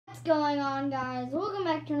going on, guys? Welcome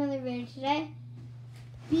back to another video today.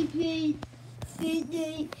 BP,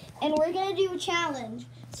 and we're gonna do a challenge.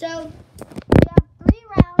 So we have 3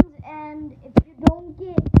 rounds, and if you don't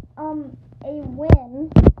get a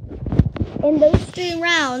win in those 3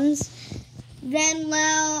 rounds, then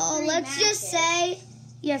let's just say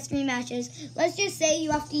 3 matches. Let's just say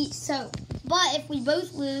you have to eat soap. But if we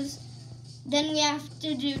both lose, then we have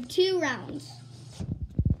to do 2 rounds.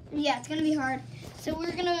 Yeah, it's gonna be hard. So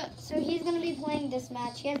he's gonna be playing this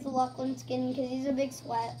match. He has the Lachlan skin because he's a big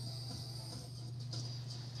sweat.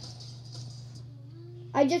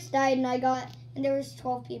 I just died and there was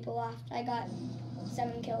 12 people left. I got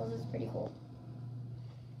 7 kills. It's pretty cool.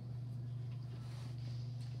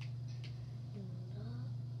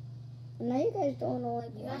 Now you guys don't know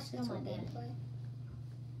like watch this whole gameplay.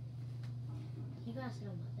 You gotta sit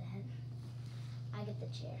on my bed. I get the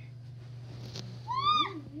chair.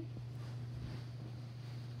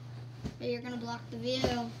 You're gonna block the view.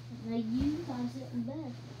 Now you gotta sit in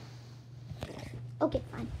bed. Okay,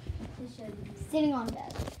 fine. Sitting on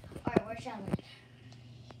bed. Alright, where's Chandler?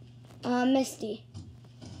 Misty.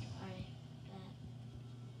 Alright,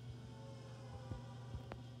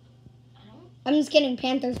 I'm just kidding.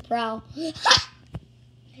 Panthers prowl.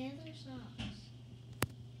 Panther sucks.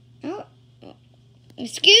 Oh,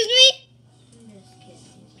 excuse me? I'm just kidding.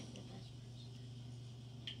 He's like the best person.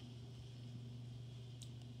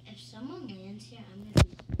 If someone lands here, I'm gonna be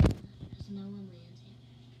sad because no one lands here.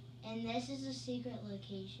 And this is a secret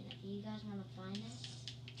location. If you guys want to find it,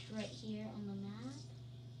 it's right here on the map.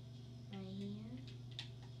 Right here.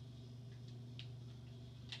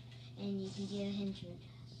 And you can get a henchman chest.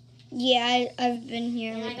 Yeah, I've been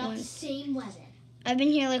here And like I got once. the same weapon. I've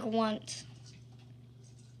been here like once.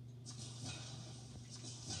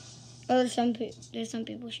 Oh, there's some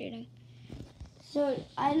people shooting. So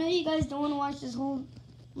I know you guys don't want to watch this whole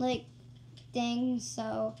thing.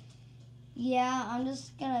 So yeah, I'm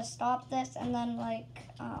just gonna stop this and then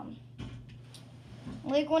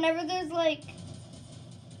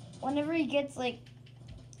whenever he gets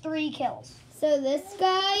 3 kills. So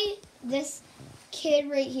this kid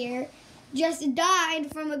right here just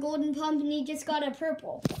died from a golden pump and he just got a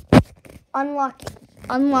purple.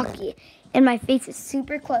 Unlucky. And my face is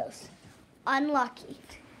super close. Unlucky.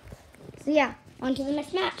 So yeah, on to the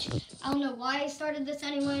next match. I don't know why I started this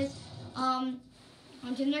anyways. On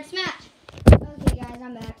to the next match. Okay guys,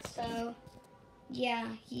 I'm back. So yeah,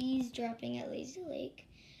 he's dropping at Lazy Lake.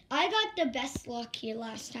 I got the best luck here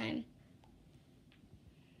last time.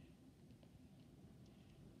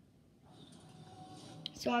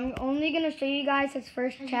 So I'm only going to show you guys his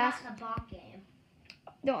first chest. That's the bot game.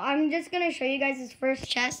 No, I'm just going to show you guys his first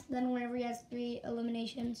chest. Then whenever he has 3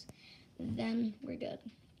 eliminations, then we're good.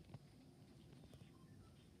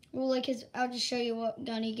 Well, I'll just show you what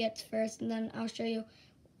gun he gets first. And then I'll show you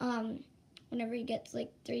whenever he gets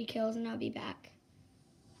 3 kills and I'll be back.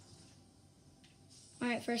 All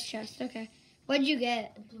right, first chest. Okay. What'd you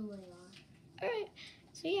get? The blue AR. All right.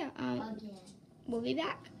 So yeah, Again. we'll be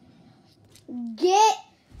back. Get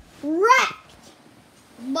wrecked!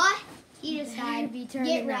 But he decided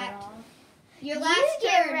get wrecked. Your last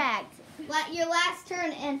turn. Your last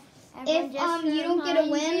turn, and if you don't get a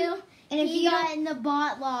win, and if you got in the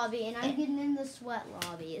bot lobby, and I'm getting in the sweat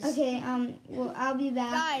lobbies. Okay, well, I'll be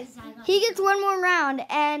back. Guys, he gets 1 more round,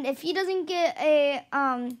 and if he doesn't get a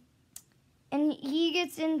and he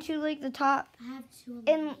gets into the top. I have 2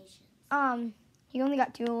 eliminations. He only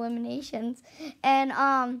got 2 eliminations, and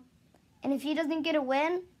if he doesn't get a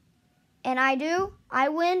win, and I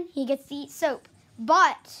win, he gets to eat soap.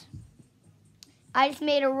 But I just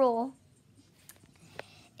made a rule.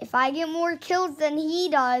 If I get more kills than he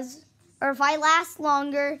does, or if I last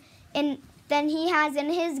longer than he has in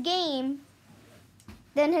his game,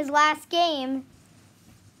 than his last game,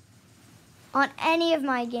 on any of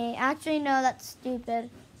my games. Actually, no, that's stupid.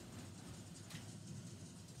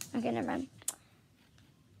 Okay, never mind.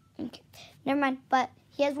 Okay, never mind. But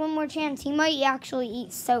he has 1 more chance. He might actually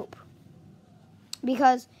eat soap.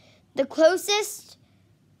 Because the closest,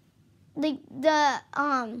 and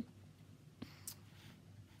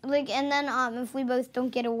then if we both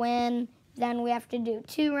don't get a win, then we have to do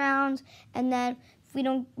 2 rounds. And then if we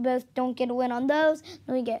both don't get a win on those,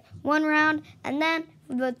 then we get 1 round. And then if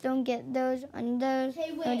we both don't get those on those,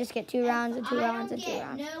 then we just get 2 rounds and 2 rounds and 2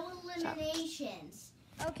 rounds. No eliminations.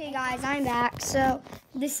 So. Okay, guys, I'm back. So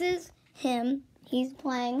this is him. He's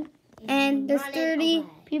playing. And there's 30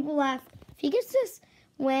 people left. If he gets this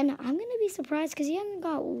win, I'm going to be surprised because he hasn't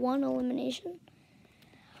got 1 elimination.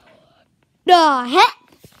 The heck?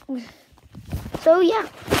 So, yeah,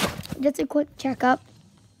 just a quick checkup.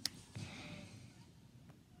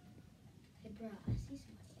 Bro, I see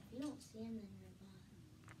somebody. If you don't see him, then you're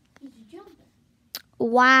blind. He's jumping.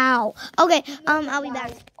 Wow. Okay, I'll be back.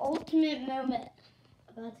 Guys, ultimate moment.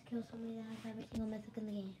 About to kill somebody that has every single mythic in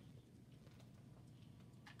the game.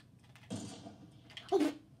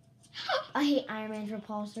 Oh. I hate Iron Man's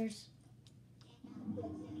repulsors.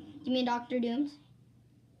 You mean Dr. Doom's?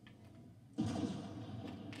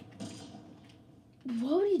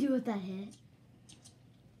 What would you do with that hit?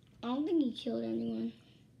 I don't think he killed anyone.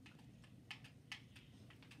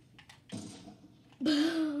 What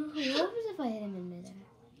happens if I hit him in midair?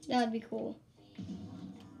 That would be cool.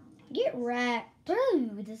 Get wrecked. Bro,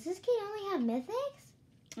 does this kid only have mythics?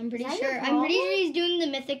 I'm pretty Is that sure. your I'm pretty problem? sure he's doing the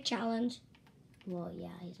mythic challenge. Well, yeah,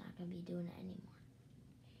 he's not going to be doing it anymore.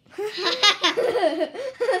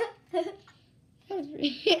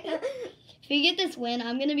 If we get this win,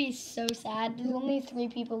 I'm gonna be so sad. There's only 3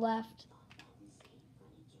 people left.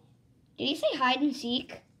 Did he say hide and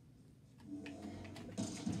seek?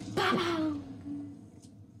 Bow.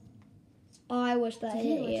 Oh, I wish that Did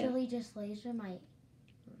hit he you. literally just laser my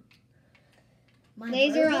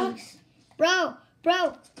Laser bird on. box? Bro,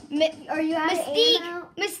 Are you out of Mystique, ammo?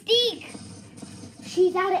 Mystique,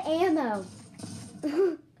 She's out of ammo.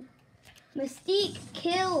 Mystique,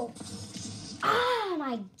 kill. Ah,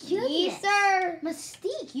 my goodness. Yes, sir.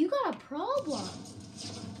 Mystique, you got a problem.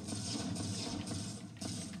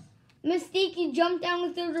 Mystique, you jump down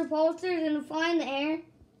with those repulsors and fly in the air.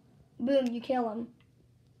 Boom, you kill him.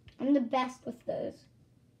 I'm the best with those.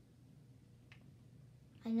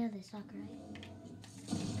 I know they suck, right?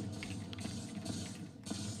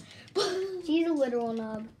 He's a literal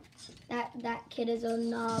nub. That kid is a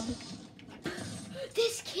nub.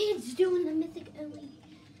 This kid's doing the mythic elite.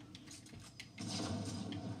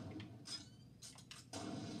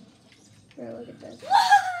 Bro, look at this.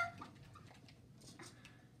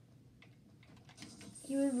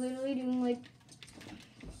 He was literally doing like...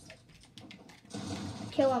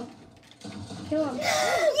 Kill him. Kill him.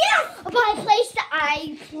 Yes! But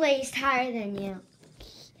I placed higher than you.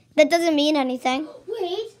 That doesn't mean anything.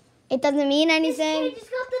 Wait. It doesn't mean This anything. kid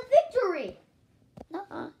just got the victory.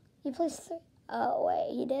 Nuh-uh. He placed 3. Oh,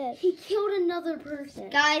 wait, he did. He killed another person.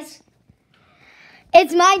 Guys,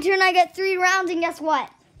 it's my turn. I get 3 rounds, and guess what?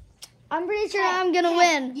 I'm pretty sure I'm going to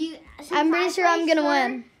win. I'm pretty sure I'm going to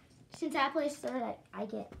win. Since I placed third, I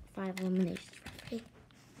get 5 eliminations.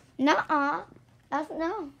 Nuh-uh. That's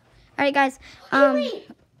no. All right, guys. Wait.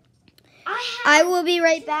 I will be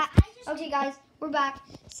right back. Okay, guys, we're back.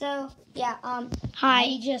 So, yeah, hi.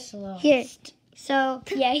 I just lost. Here. So,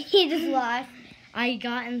 yeah, he just lost. I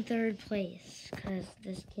got in third place because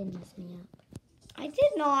this kid messed me up. I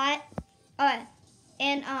did not.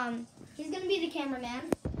 And, he's going to be the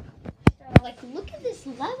cameraman. So, like, look at this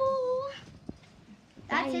level.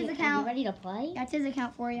 That's his Are account. you ready to play? That's his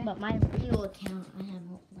account for you. But my real account, I have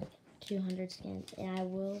like 200 skins, and I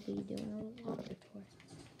will be doing a lot of tours.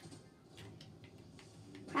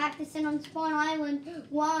 Practicing on Spawn Island.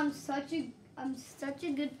 Wow, I'm such a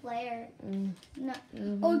good player. No.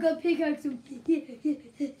 Oh, I got pickaxe. I'm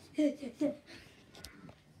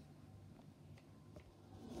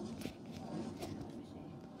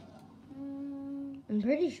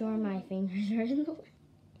pretty sure my fingers are in the way.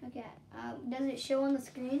 Okay. Does it show on the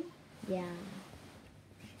screen? Yeah.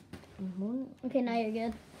 Okay, now you're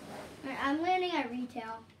good. Alright, I'm landing at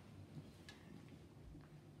retail.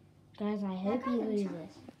 Guys, I hope he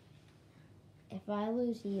loses. If I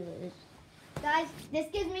lose, he loses. Guys, this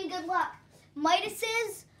gives me good luck.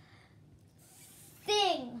 Midas's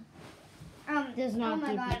thing. Does not oh my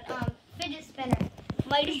give god. you Fidget spinner.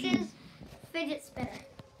 Midas's fidget spinner.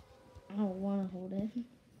 I don't want to hold it.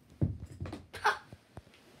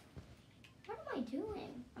 What am I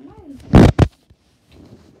doing? I'm not even.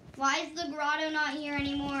 Why is the grotto not here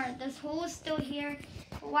anymore? This hole is still here.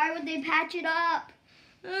 Why would they patch it up?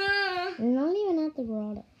 We're not even at the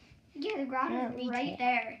grotto. Yeah, the grotto is right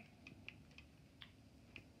there.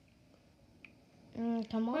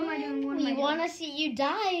 Come on. What am I doing? What am I We doing? want to see you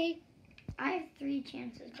die. I have 3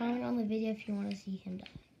 chances. Comment on the video if you want to see him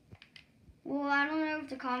die. Well, I don't know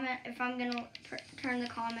if I'm gonna turn the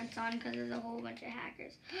comments on because there's a whole bunch of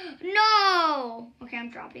hackers. No! Okay,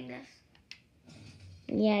 I'm dropping this.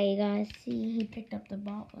 Yeah, you guys see, he picked up the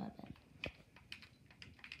bot weapon.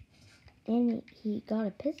 And he got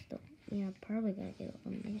a pistol. Yeah, probably gonna get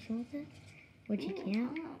elimination with it. Which he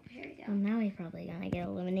can't. Oh, here we go. Well, now he's probably gonna get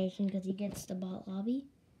elimination because he gets the bot lobby.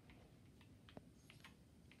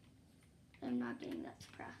 I'm not getting that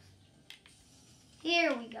suppressed.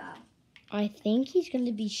 Here we go. I think he's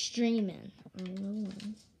gonna be streaming on the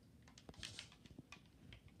one.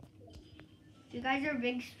 If you guys are a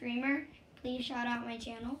big streamer, please shout out my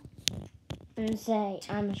channel. And say,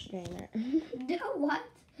 I'm a streamer. No, what?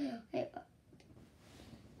 Hey,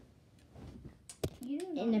 you do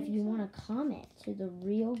not And if make you sense. want to comment to the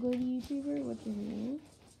real good YouTuber, what's his name?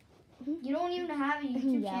 You don't even have a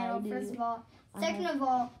YouTube Yeah, channel, I do. first of all. I Second have- of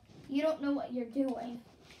all, you don't know what you're doing.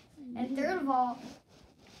 And third of all,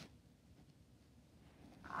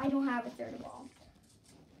 I don't have a third of all.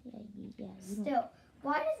 Yeah, you don't. Still,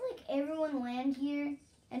 why does like everyone land here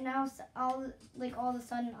and now all of a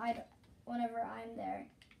sudden whenever I'm there,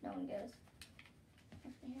 no one goes.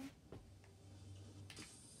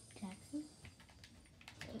 Jackson?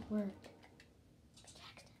 It worked.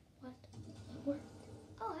 Jackson, what? It worked.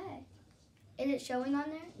 Oh hey, is it showing on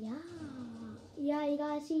there? Yeah. Yeah, you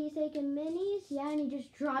guys see he's taking minis? Yeah, and he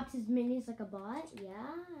just drops his minis like a bot? Yeah.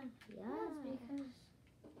 Yeah. That's because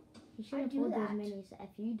You should have do pulled those that. minis. If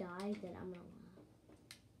you die, then I'm gonna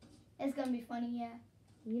laugh. it's gonna be funny, yeah.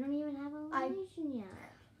 You don't even have a elimination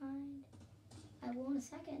yet. Fine. I will in a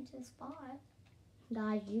second to the spot.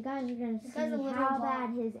 Guys, you guys are gonna This see guy's a little how bot. bad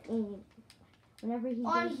his aim. Whenever he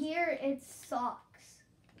On gets, here, it sucks.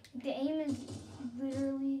 The aim is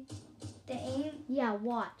literally the aim. yeah,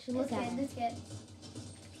 watch. Look at him. This kid.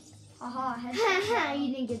 Haha, Haha,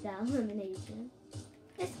 you didn't get that elimination.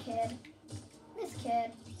 This kid.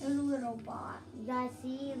 It was a little bot. You guys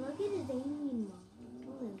see? Look at his aim.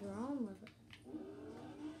 What is wrong with it?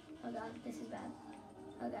 Oh god, this is bad.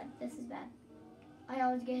 Oh god, this is bad. I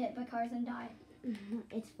always get hit by cars and die.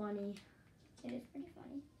 It's funny. It is pretty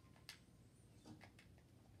funny.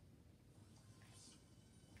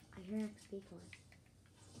 I hear XP coin.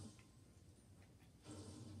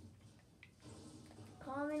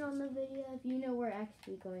 Comment on the video if you know where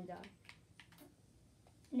XP coins are.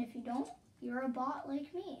 And if you don't, you're a bot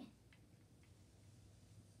like me.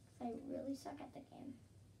 'Cause I really suck at the game.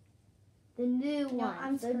 The new No, one.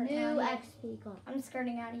 I'm The skirting new out here. XP coin. I'm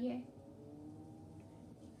skirting out of here.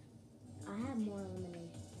 I have more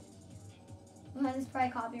eliminations. Well, this is probably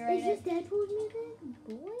Is copyrighted. this Deadpool's music?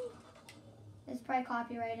 Boy? This is probably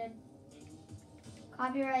copyrighted.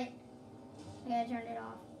 Copyright. I gotta turn it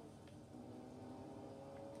off.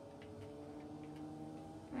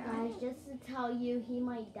 Guys, just to tell you, he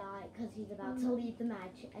might die because he's about to leave the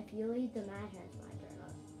match. If you leave the match, it's my turn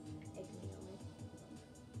up. Immediately.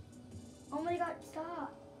 Oh my god,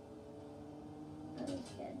 stop. Oh, there's a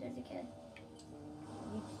kid. There's a kid.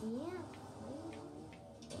 You can't.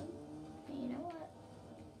 You know what?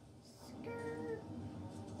 Skirt.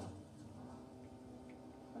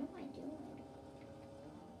 What am I doing?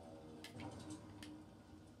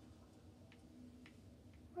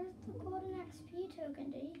 Where's the golden XP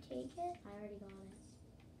token? Did he take it? I already got it.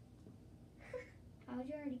 How would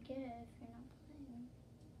you already get it if you're not playing?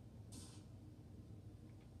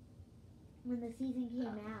 When the season came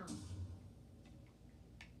out.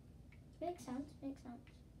 Makes sense. Makes sense.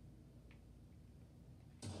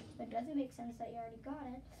 But it doesn't make sense that you already got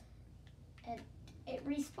it. And it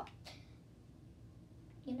respawned.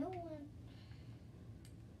 You know what?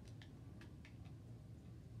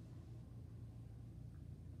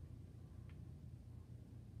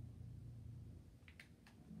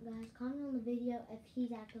 Guys, comment on the video if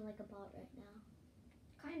he's acting like a bot right now.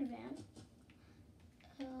 Kind of am.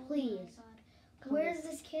 Oh Please. my God. Where's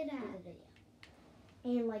this kid To at? the video.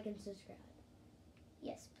 And like and subscribe.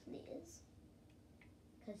 Yes, please.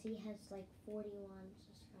 Because he has like 41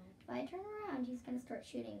 subscribers. If I turn around, he's gonna start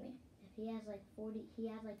shooting me. If he has like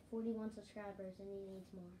 41 subscribers and he needs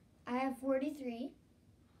more. I have 43.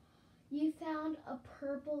 You found a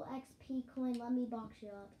purple XP coin. Let me box you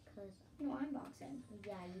up, cause No, I'm boxing.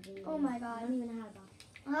 yeah, you didn't. Oh my God. I don't even know how to box.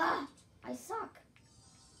 Ah! I suck.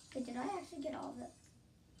 Wait, did I actually get all of it?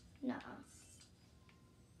 Nuh-uh.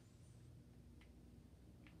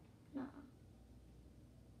 Nuh-uh.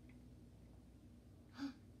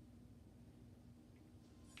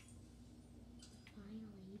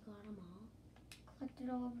 Finally, you got them all. Collected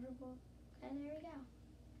all over the book. Okay, there we go.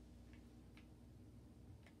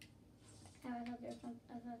 Oh, I thought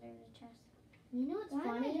there was a chest. You know what's Why am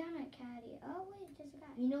I funny? down at Caddy? Oh wait, there's a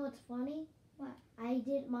guy. You know what's funny? What? I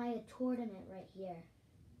did my tournament right here.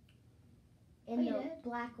 In Oh, you the did?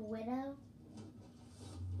 Black Widow.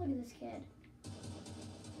 Look at this kid.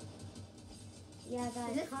 Yeah, guys,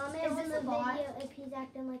 Is this- comment is on this the a bot? video if he's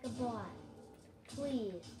acting like a bot.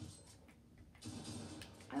 Please.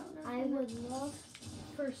 I don't know. I would love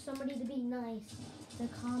for somebody to be nice to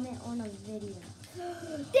comment on a video.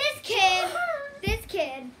 This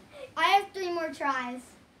kid. I have 3 more tries.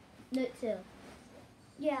 No, too.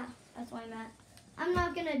 Yeah, that's what I meant. I'm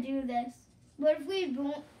not gonna do this. What if we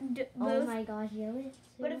both? Oh my gosh, really?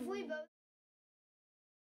 What if we both?